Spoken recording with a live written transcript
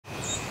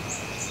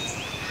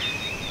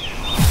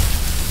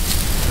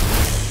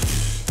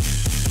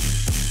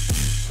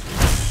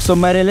So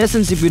my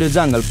relationship with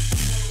the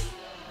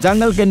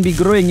jungle can be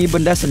growing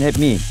even doesn't have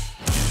me.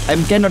 I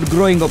cannot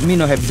growing of me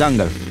no have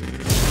jungle.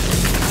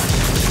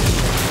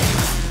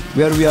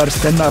 Where we are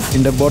stand up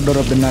in the border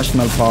of the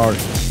national park,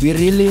 we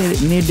really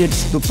needed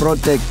to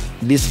protect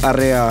this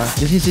area.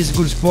 This is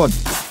good spot.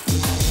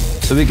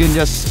 So we can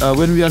just,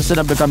 when we are set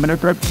up the camera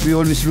trap, we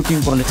always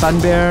looking for the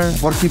sun bear,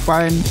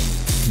 porcupine,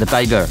 the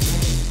tiger.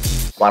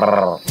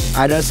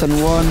 I doesn't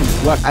want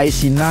what I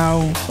see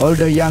now. All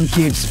the young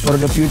kids for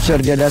the future,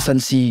 they doesn't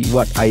see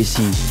what I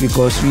see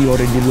because we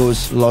already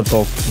lose a lot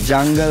of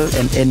jungle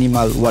and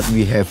animal what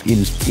we have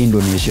in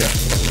Indonesia.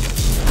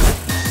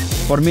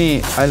 For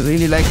me, I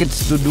really like it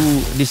to do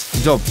this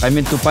job. I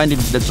mean to find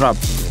the trap.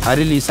 I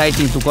really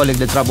exciting to collect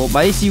the trap.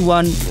 But I see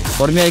one,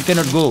 for me I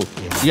cannot go.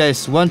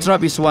 Yes, one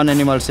trap is one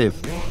animal safe.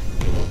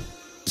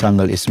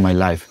 Jungle is my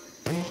life.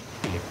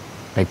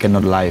 I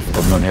cannot live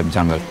or not have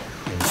jungle.